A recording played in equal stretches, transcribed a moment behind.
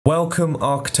Welcome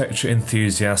architecture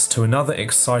enthusiasts to another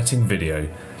exciting video.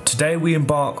 Today we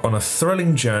embark on a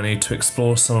thrilling journey to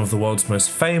explore some of the world's most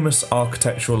famous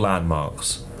architectural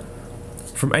landmarks.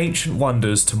 From ancient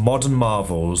wonders to modern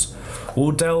marvels,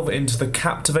 we'll delve into the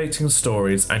captivating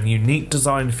stories and unique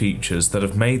design features that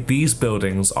have made these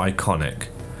buildings iconic.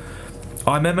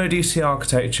 I'm MODC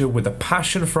Architecture with a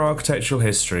passion for architectural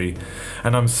history,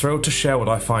 and I'm thrilled to share what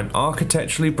I find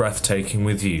architecturally breathtaking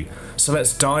with you, so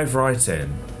let's dive right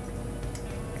in.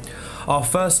 Our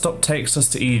first stop takes us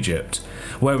to Egypt,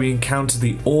 where we encounter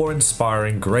the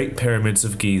awe-inspiring Great Pyramids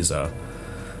of Giza.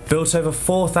 Built over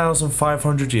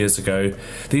 4,500 years ago,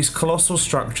 these colossal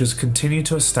structures continue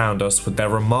to astound us with their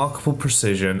remarkable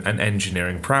precision and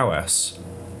engineering prowess.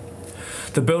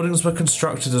 The buildings were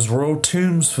constructed as royal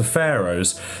tombs for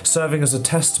pharaohs, serving as a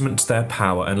testament to their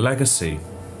power and legacy.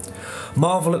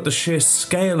 Marvel at the sheer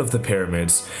scale of the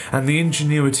pyramids and the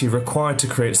ingenuity required to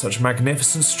create such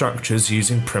magnificent structures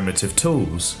using primitive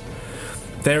tools.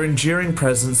 Their enduring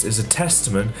presence is a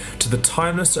testament to the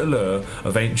timeless allure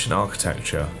of ancient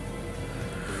architecture.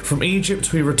 From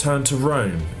Egypt we return to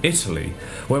Rome, Italy,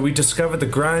 where we discover the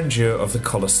grandeur of the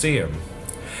Colosseum.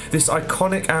 This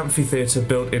iconic amphitheatre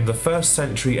built in the 1st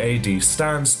century AD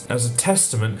stands as a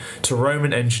testament to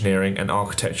Roman engineering and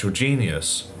architectural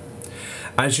genius.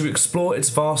 As you explore its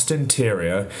vast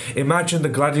interior, imagine the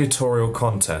gladiatorial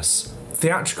contests,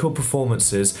 theatrical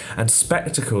performances and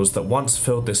spectacles that once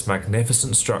filled this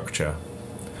magnificent structure.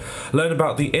 Learn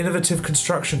about the innovative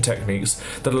construction techniques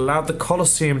that allowed the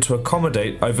Colosseum to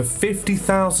accommodate over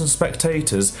 50,000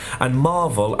 spectators and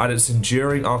marvel at its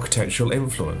enduring architectural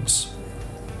influence.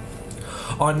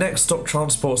 Our next stop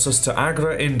transports us to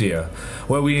Agra, India,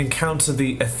 where we encounter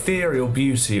the ethereal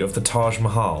beauty of the Taj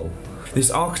Mahal. This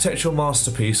architectural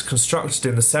masterpiece, constructed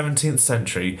in the 17th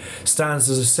century, stands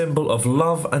as a symbol of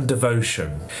love and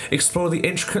devotion. Explore the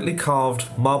intricately carved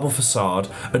marble facade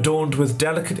adorned with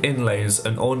delicate inlays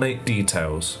and ornate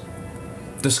details.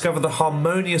 Discover the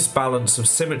harmonious balance of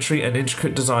symmetry and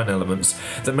intricate design elements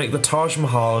that make the Taj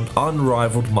Mahal an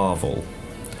unrivaled marvel.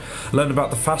 Learn about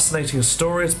the fascinating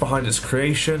stories behind its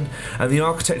creation and the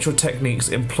architectural techniques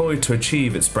employed to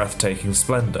achieve its breathtaking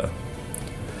splendour.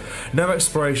 No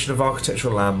exploration of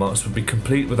architectural landmarks would be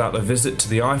complete without a visit to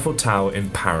the Eiffel Tower in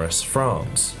Paris,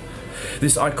 France.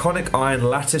 This iconic iron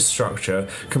lattice structure,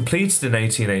 completed in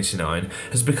 1889,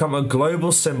 has become a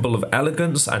global symbol of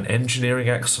elegance and engineering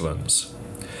excellence.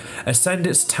 Ascend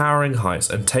its towering heights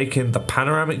and take in the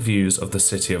panoramic views of the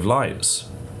City of Lights.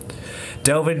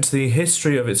 Delve into the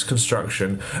history of its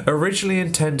construction, originally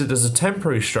intended as a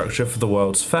temporary structure for the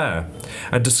World's Fair,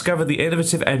 and discover the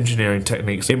innovative engineering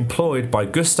techniques employed by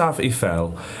Gustave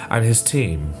Eiffel and his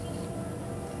team.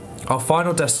 Our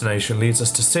final destination leads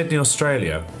us to Sydney,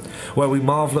 Australia, where we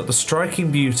marvel at the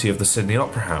striking beauty of the Sydney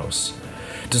Opera House.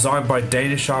 Designed by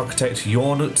Danish architect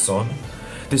Jorn Utzon,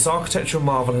 this architectural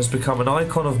marvel has become an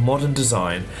icon of modern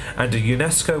design and a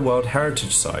UNESCO World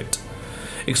Heritage Site.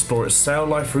 Explore its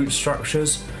sail-life root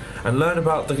structures, and learn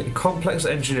about the complex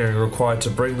engineering required to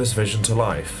bring this vision to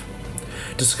life.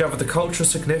 Discover the cultural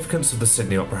significance of the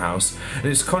Sydney Opera House and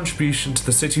its contribution to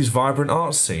the city's vibrant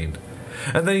arts scene.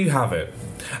 And there you have it,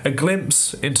 a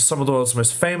glimpse into some of the world's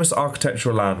most famous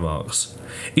architectural landmarks.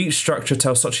 Each structure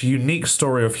tells such a unique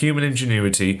story of human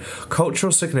ingenuity,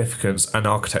 cultural significance and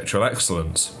architectural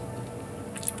excellence.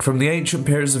 From the ancient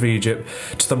pyramids of Egypt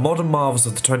to the modern marvels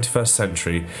of the 21st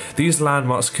century, these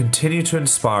landmarks continue to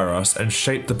inspire us and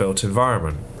shape the built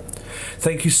environment.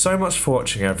 Thank you so much for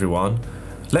watching, everyone.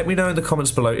 Let me know in the comments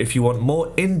below if you want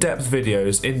more in-depth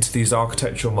videos into these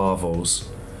architectural marvels.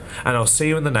 And I'll see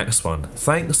you in the next one.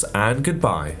 Thanks and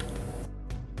goodbye.